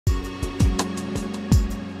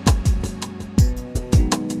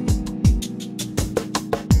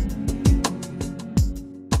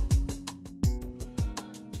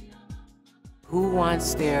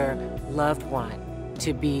wants their loved one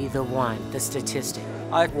to be the one, the statistic.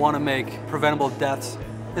 I want to make preventable deaths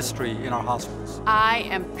history in our hospitals. I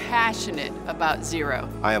am passionate about zero.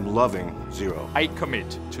 I am loving zero. I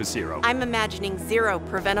commit to zero. I'm imagining zero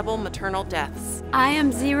preventable maternal deaths. I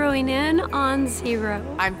am zeroing in on zero.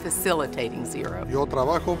 I'm facilitating zero. Yo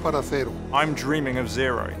trabajo para cero. I'm dreaming of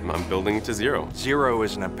zero. I'm building to zero. Zero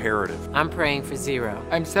is an imperative. I'm praying for zero.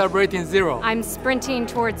 I'm celebrating zero. I'm sprinting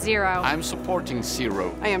towards zero. I'm supporting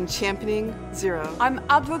zero. I am championing zero. I'm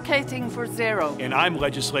advocating for zero. And I'm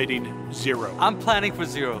legislating zero. I'm planning for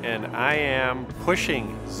zero. And I am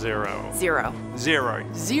pushing zero. Zero. Zero.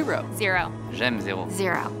 Zero. Zero. J'aime zero.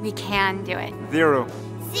 Zero. We can do it. Zero.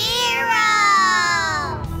 Zero!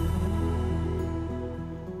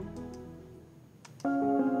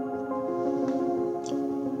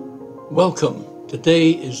 Welcome.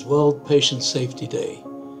 Today is World Patient Safety Day.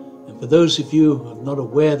 And for those of you who are not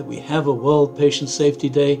aware that we have a World Patient Safety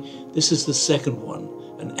Day, this is the second one,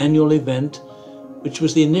 an annual event, which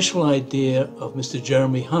was the initial idea of Mr.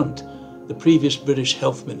 Jeremy Hunt, the previous British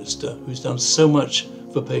Health Minister, who's done so much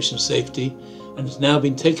for patient safety and has now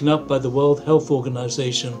been taken up by the World Health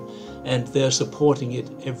Organization, and they're supporting it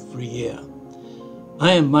every year.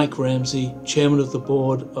 I am Mike Ramsay, Chairman of the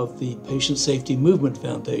Board of the Patient Safety Movement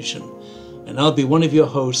Foundation, and I'll be one of your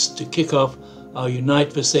hosts to kick off our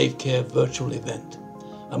Unite for Safe Care virtual event.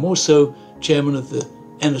 I'm also Chairman of the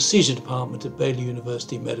Anesthesia Department at Baylor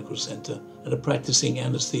University Medical Center and a practicing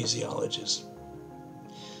anesthesiologist.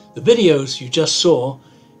 The videos you just saw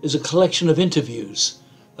is a collection of interviews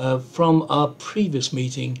from our previous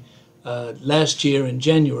meeting last year in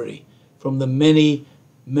January from the many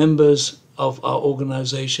members of our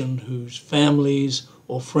organization whose families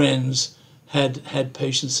or friends had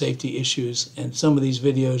patient safety issues, and some of these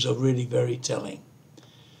videos are really very telling.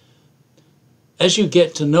 As you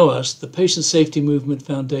get to know us, the Patient Safety Movement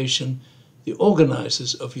Foundation, the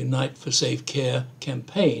organizers of Unite for Safe Care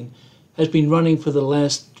campaign, has been running for the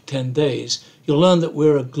last 10 days. You'll learn that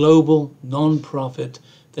we're a global non-profit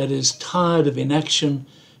that is tired of inaction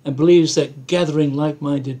and believes that gathering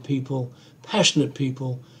like-minded people, passionate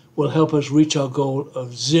people, will help us reach our goal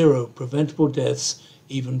of zero preventable deaths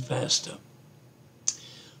even faster.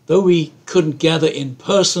 Though we couldn't gather in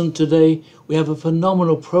person today, we have a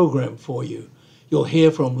phenomenal program for you. You'll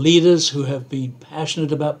hear from leaders who have been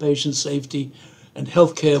passionate about patient safety and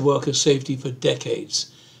healthcare worker safety for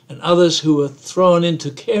decades, and others who are thrown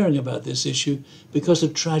into caring about this issue because a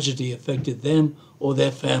tragedy affected them or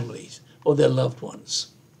their families or their loved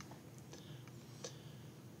ones.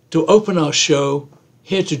 To open our show,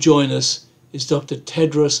 here to join us is Dr.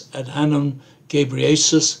 Tedros Adhanom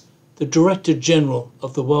Ghebreyesus, the Director General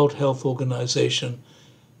of the World Health Organization,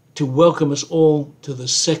 to welcome us all to the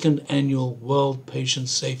second annual World Patient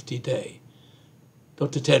Safety Day.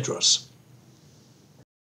 Dr. Tedros.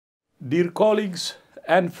 Dear colleagues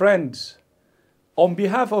and friends, on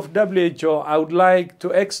behalf of WHO, I would like to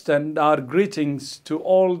extend our greetings to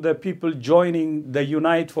all the people joining the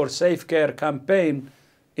Unite for Safe Care campaign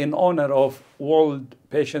in honor of World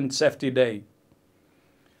Patient Safety Day.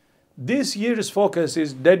 This year's focus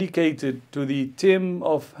is dedicated to the theme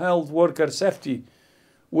of health worker safety,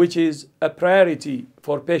 which is a priority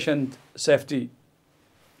for patient safety.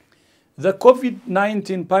 The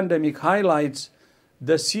COVID-19 pandemic highlights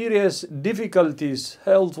the serious difficulties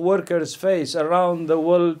health workers face around the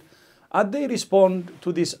world as they respond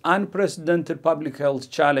to this unprecedented public health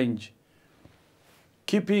challenge.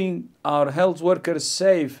 Keeping our health workers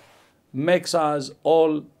safe makes us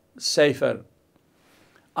all safer.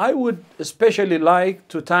 I would especially like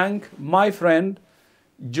to thank my friend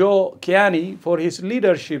Joe Kiani for his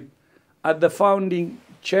leadership as the founding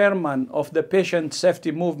chairman of the Patient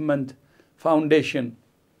Safety Movement Foundation.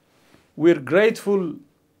 We're grateful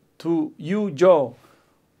to you, Joe,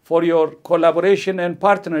 for your collaboration and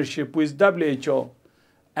partnership with WHO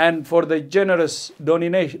and for the generous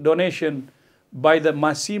donation by the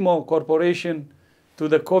Massimo Corporation to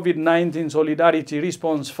the COVID-19 Solidarity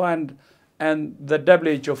Response Fund and the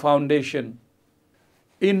WHO Foundation.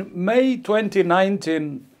 In May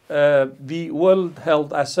 2019, the World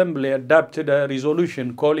Health Assembly adopted a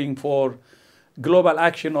resolution calling for global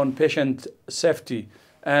action on patient safety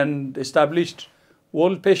and established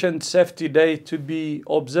World Patient Safety Day to be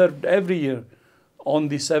observed every year on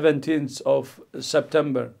the 17th of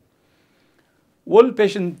September. World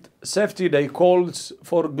Patient Safety Day calls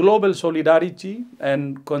for global solidarity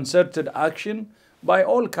and concerted action by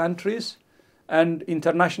all countries and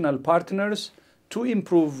international partners to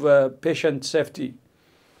improve patient safety.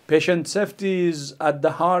 Patient safety is at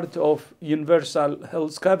the heart of universal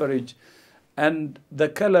health coverage and the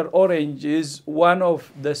color orange is one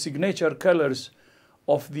of the signature colors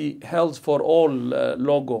of the Health for All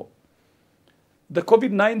logo. The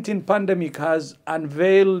COVID-19 pandemic has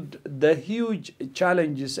unveiled the huge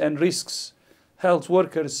challenges and risks health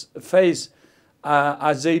workers face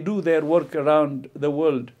as they do their work around the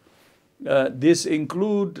world. This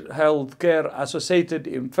include healthcare associated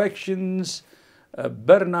infections,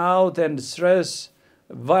 burnout and stress,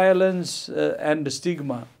 violence and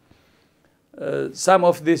stigma. Some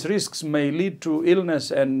of these risks may lead to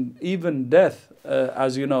illness and even death,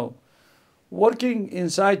 as you know. Working in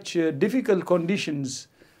such difficult conditions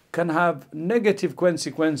can have negative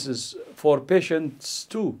consequences for patients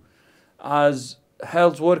too, as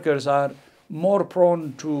health workers are more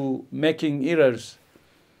prone to making errors.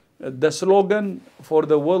 The slogan for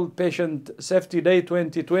the World Patient Safety Day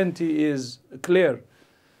 2020 is clear: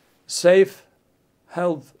 safe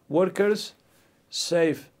health workers,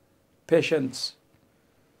 safe patients.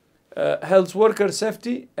 Health worker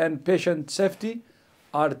safety and patient safety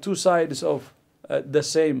are two sides of the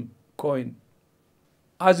same coin.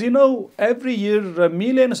 As you know, every year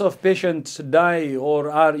millions of patients die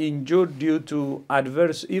or are injured due to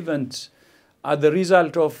adverse events as the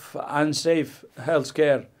result of unsafe health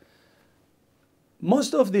care.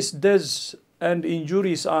 Most of these deaths and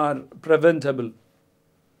injuries are preventable.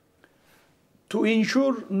 To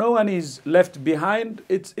ensure no one is left behind,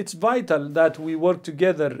 it's vital that we work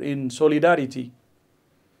together in solidarity.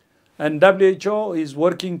 And WHO is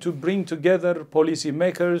working to bring together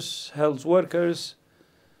policymakers, health workers,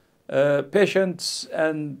 patients,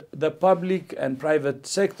 and the public and private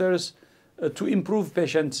sectors to improve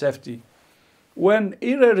patient safety. When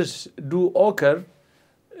errors do occur,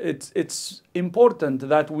 it's important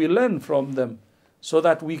that we learn from them so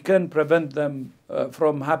that we can prevent them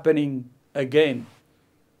from happening again.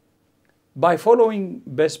 By following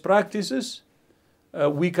best practices,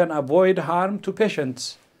 we can avoid harm to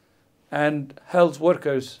patients and health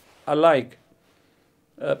workers alike.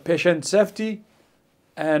 Patient safety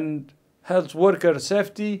and health worker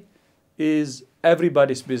safety is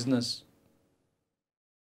everybody's business.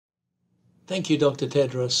 Thank you, Dr.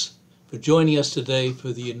 Tedros, for joining us today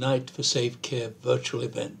for the Unite for Safe Care virtual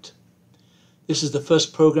event. This is the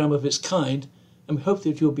first program of its kind, and we hope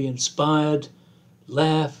that you'll be inspired,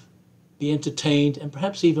 laugh, be entertained, and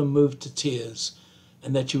perhaps even moved to tears,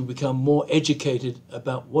 and that you'll become more educated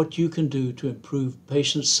about what you can do to improve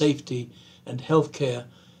patient safety and health care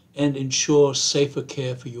and ensure safer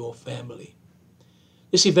care for your family.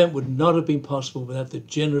 This event would not have been possible without the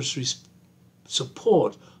generous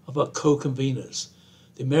support of our co-conveners,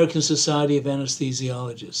 the American Society of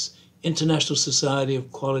Anesthesiologists, International Society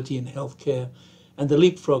of Quality in Healthcare, and the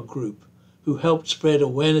Leapfrog Group, who helped spread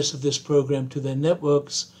awareness of this program to their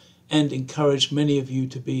networks and encouraged many of you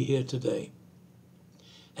to be here today.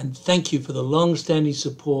 And thank you for the long-standing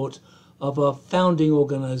support of our founding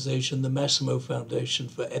organization, the Massimo Foundation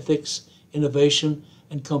for Ethics, Innovation,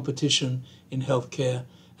 and Competition in Healthcare,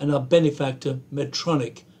 and our benefactor,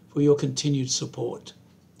 Medtronic, for your continued support.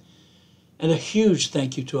 And a huge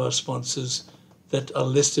thank you to our sponsors that are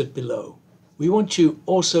listed below. We want you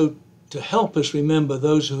also to help us remember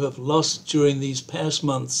those who have lost during these past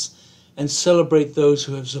months and celebrate those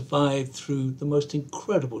who have survived through the most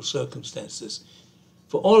incredible circumstances.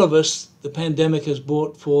 For all of us, the pandemic has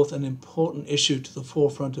brought forth an important issue to the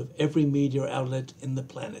forefront of every media outlet in the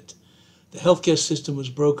planet. The healthcare system was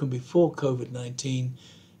broken before COVID-19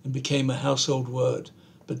 and became a household word,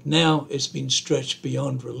 but now it's been stretched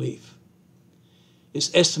beyond relief.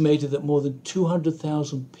 It's estimated that more than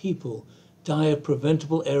 200,000 people die of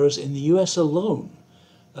preventable errors in the US alone,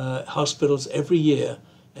 hospitals every year,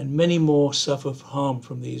 and many more suffer harm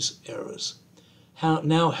from these errors.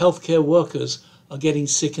 Now healthcare workers are getting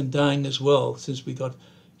sick and dying as well since we got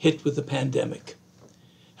hit with the pandemic.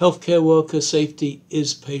 Healthcare worker safety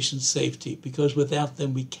is patient safety because without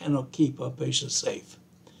them we cannot keep our patients safe.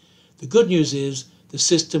 The good news is the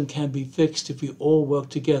system can be fixed if we all work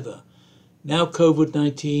together. Now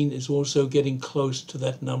COVID-19 is also getting close to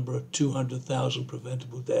that number of 200,000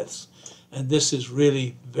 preventable deaths, and this is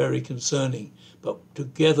really very concerning. But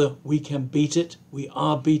together we can beat it, we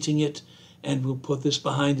are beating it, and we'll put this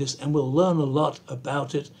behind us, and we'll learn a lot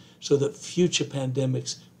about it so that future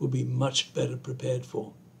pandemics will be much better prepared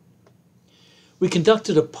for. We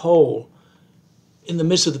conducted a poll in the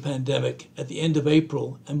midst of the pandemic at the end of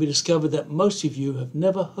April, and we discovered that most of you have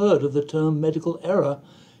never heard of the term medical error.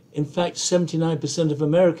 In fact, 79% of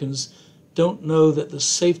Americans don't know that the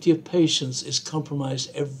safety of patients is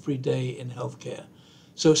compromised every day in healthcare.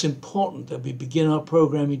 So it's important that we begin our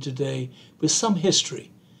programming today with some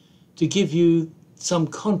history to give you some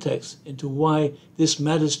context into why this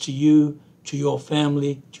matters to you, to your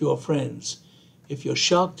family, to your friends. If you're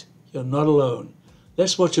shocked, you're not alone.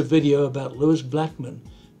 Let's watch a video about Lewis Blackman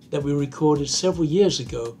that we recorded several years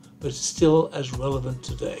ago, but it's still as relevant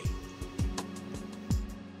today.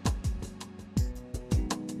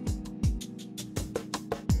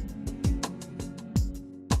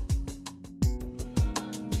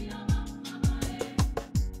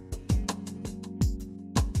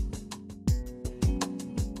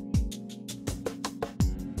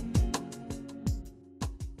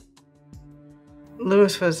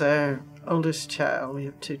 Lewis was our oldest child. We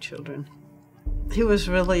have 2 children. He was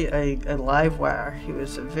really a live wire. He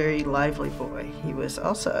was a very lively boy. He was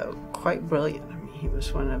also quite brilliant. I mean, he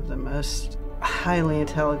was one of the most highly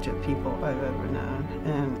intelligent people I've ever known.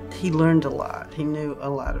 And he learned a lot. He knew a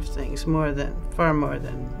lot of things, far more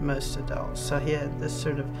than most adults. So he had this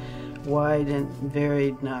sort of wide and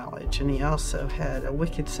varied knowledge. And he also had a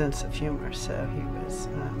wicked sense of humor. So he was,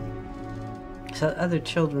 so other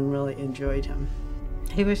children really enjoyed him.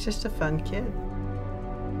 He was just a fun kid.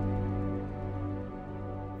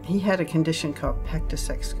 He had a condition called pectus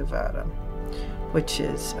excavatum, which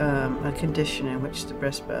is a condition in which the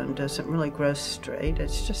breastbone doesn't really grow straight.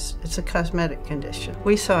 It's a cosmetic condition.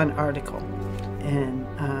 We saw an article in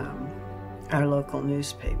our local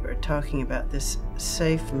newspaper talking about this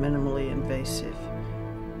safe, minimally invasive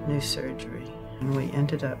new surgery. And we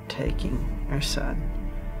ended up taking our son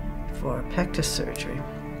for pectus surgery.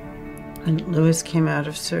 And Lewis came out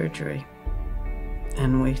of surgery,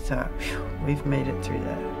 and we thought, phew, we've made it through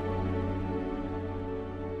that.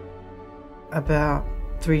 About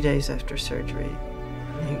 3 days after surgery,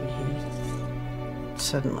 he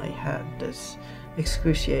suddenly had this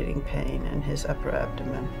excruciating pain in his upper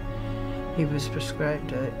abdomen. He was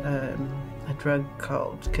prescribed a drug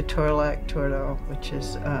called ketorolac Toradol, which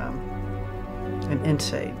is an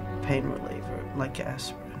NSAID pain reliever, like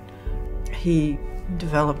aspirin. He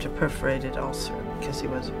developed a perforated ulcer because he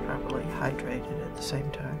wasn't properly hydrated at the same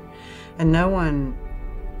time. And no one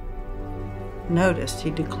noticed. He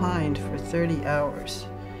declined for 30 hours,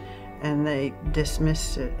 and they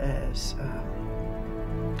dismissed it as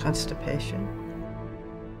constipation.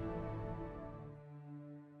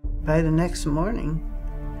 By the next morning,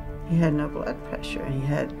 he had no blood pressure. He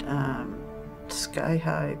had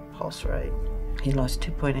sky-high pulse rate. He lost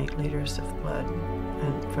 2.8 liters of blood,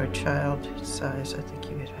 and for a child his size, I think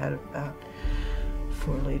he had about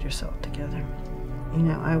 4 liters altogether. You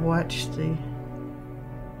know, I watched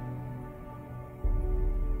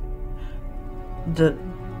the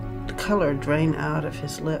color drain out of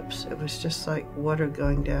his lips. It was just like water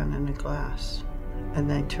going down in a glass, and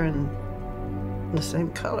they turned the same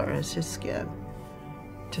color as his skin.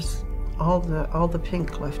 Just all the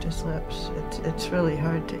pink left his lips. It's really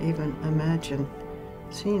hard to even imagine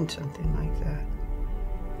seeing something like that.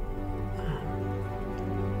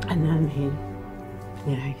 And then he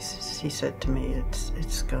said to me,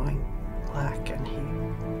 it's going black, and he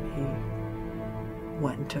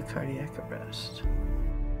went into cardiac arrest.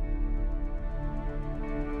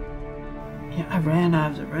 Yeah, I ran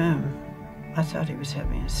out of the room. I thought he was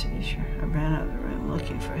having a seizure. I ran out of the room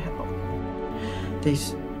looking for help.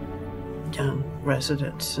 These young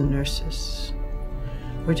residents and nurses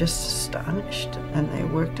were just astonished, and they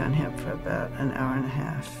worked on him for about an hour and a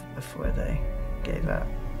half before they gave up.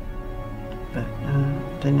 But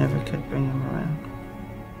they never could bring him around.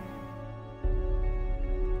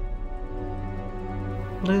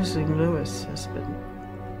 Losing Lewis has been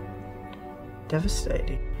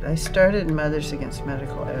devastating. I started Mothers Against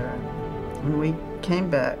Medical Error. When we came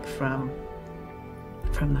back from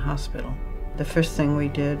the hospital, the first thing we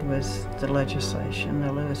did was the legislation,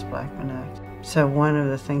 the Lewis Blackman Act. So one of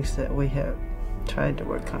the things that we have tried to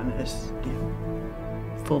work on is,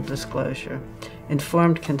 full disclosure,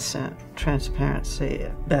 informed consent, transparency,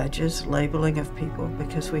 badges, labeling of people,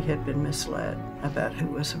 because we had been misled about who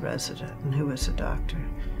was a resident and who was a doctor,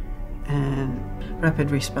 and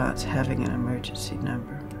rapid response, having an emergency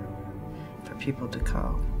number for people to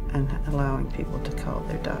call, and allowing people to call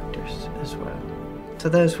their doctors as well. So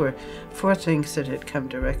those were 4 things that had come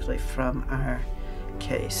directly from our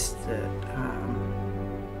case that,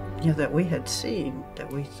 that we had seen,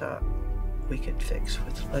 that we thought we could fix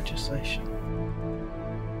with legislation.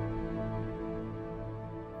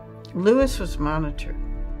 Lewis was monitored,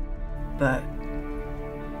 but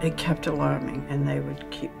it kept alarming, and they would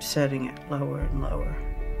keep setting it lower and lower.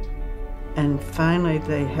 And finally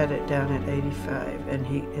they had it down at 85, and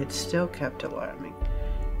it still kept alarming,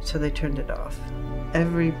 so they turned it off.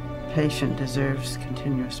 Every patient deserves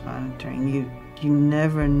continuous monitoring. You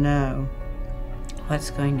never know what's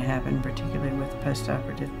going to happen, particularly with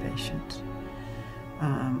postoperative patients.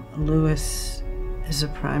 Lewis is a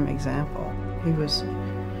prime example. He was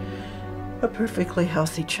a perfectly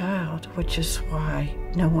healthy child, which is why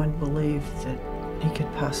no one believed that he could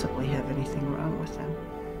possibly have anything wrong with him.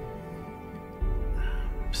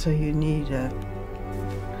 So you need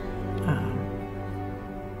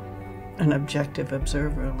an objective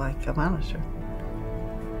observer like a monitor.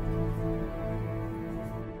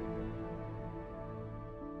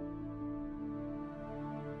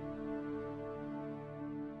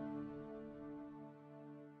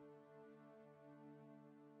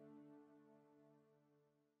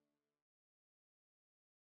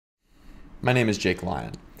 My name is Jake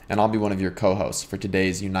Lyon, and I'll be one of your co-hosts for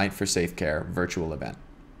today's Unite for Safe Care virtual event.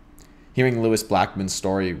 Hearing Lewis Blackman's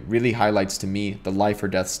story really highlights to me the life or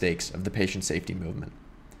death stakes of the patient safety movement.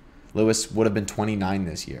 Lewis would have been 29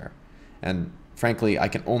 this year, and frankly, I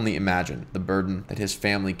can only imagine the burden that his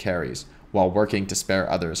family carries while working to spare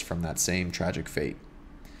others from that same tragic fate.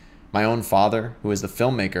 My own father, who is the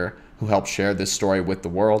filmmaker who helped share this story with the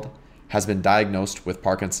world, has been diagnosed with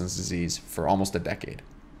Parkinson's disease for almost a decade.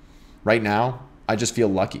 Right now, I just feel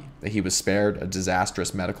lucky that he was spared a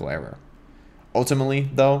disastrous medical error. Ultimately,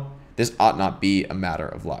 though, this ought not be a matter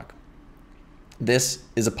of luck. This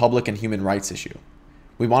is a public and human rights issue.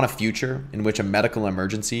 We want a future in which a medical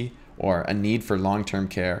emergency or a need for long-term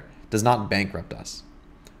care does not bankrupt us.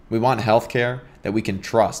 We want healthcare that we can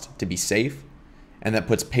trust to be safe and that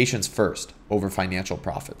puts patients first over financial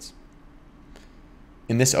profits.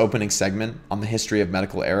 In this opening segment on the history of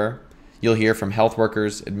medical error, you'll hear from health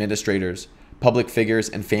workers, administrators, public figures,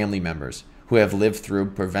 and family members who have lived through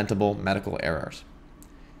preventable medical errors.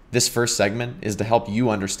 This first segment is to help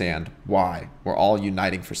you understand why we're all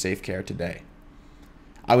uniting for safe care today.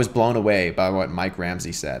 I was blown away by what Mike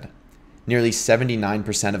Ramsay said. Nearly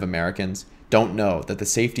 79% of Americans don't know that the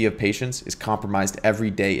safety of patients is compromised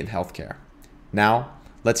every day in healthcare. Now,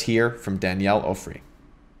 let's hear from Danielle Ofri.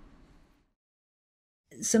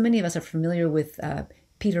 So many of us are familiar with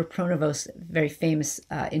Peter Pronovost's very famous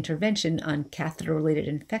intervention on catheter-related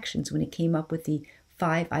infections when he came up with the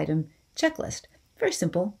 5-item checklist. Very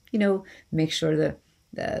simple, make sure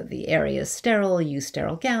the area is sterile, use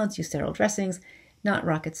sterile gowns, use sterile dressings, not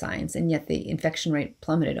rocket science, and yet the infection rate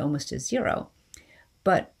plummeted almost to 0.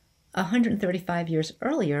 But 135 years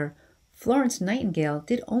earlier, Florence Nightingale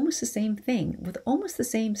did almost the same thing with almost the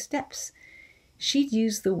same steps. She'd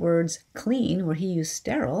used the words clean where he used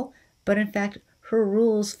sterile, but in fact, her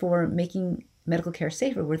rules for making medical care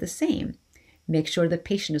safer were the same. Make sure the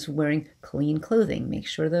patient is wearing clean clothing. Make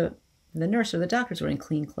sure the nurse or the doctor is wearing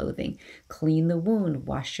clean clothing. Clean the wound.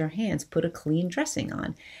 Wash your hands. Put a clean dressing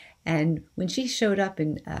on. And when she showed up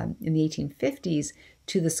in the 1850s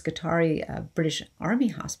to the Scutari British Army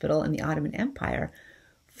Hospital in the Ottoman Empire,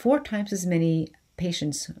 4 times as many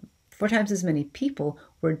patients, 4 times as many people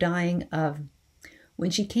were dying of.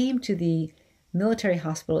 When she came to the military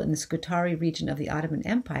hospital in the Scutari region of the Ottoman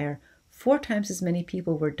Empire, 4 times as many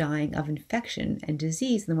people were dying of infection and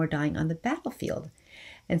disease than were dying on the battlefield.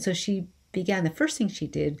 And so the first thing she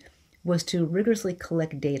did was to rigorously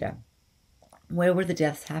collect data. Where were the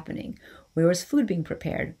deaths happening? Where was food being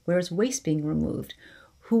prepared? Where was waste being removed?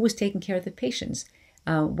 Who was taking care of the patients?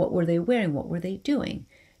 What were they wearing? What were they doing?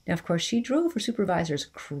 Now, of course, she drove her supervisors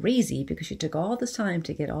crazy because she took all this time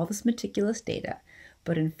to get all this meticulous data.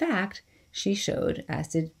 But in fact, she showed, as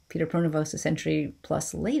did Peter Pronovost a century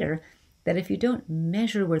plus later, that if you don't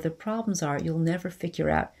measure where the problems are, you'll never figure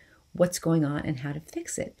out what's going on and how to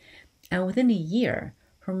fix it. And within a year,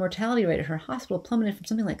 her mortality rate at her hospital plummeted from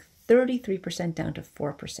something like 33% down to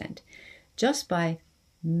 4%, just by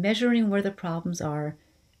measuring where the problems are,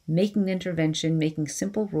 making an intervention, making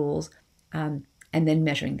simple rules, and then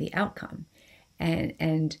measuring the outcome.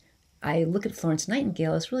 And I look at Florence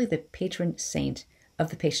Nightingale as really the patron saint of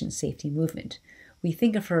the patient safety movement. We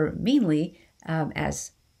think of her mainly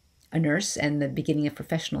as a nurse and the beginning of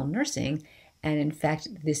professional nursing. And in fact,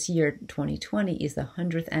 this year, 2020, is the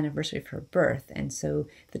 100th anniversary of her birth. And so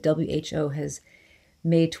the WHO has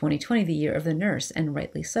made 2020 the year of the nurse, and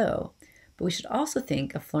rightly so. But we should also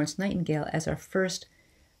think of Florence Nightingale as our first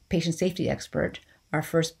patient safety expert, our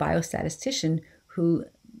first biostatistician who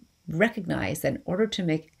recognized that in order to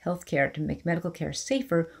make healthcare, to make medical care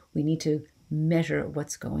safer, we need to measure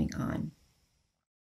what's going on.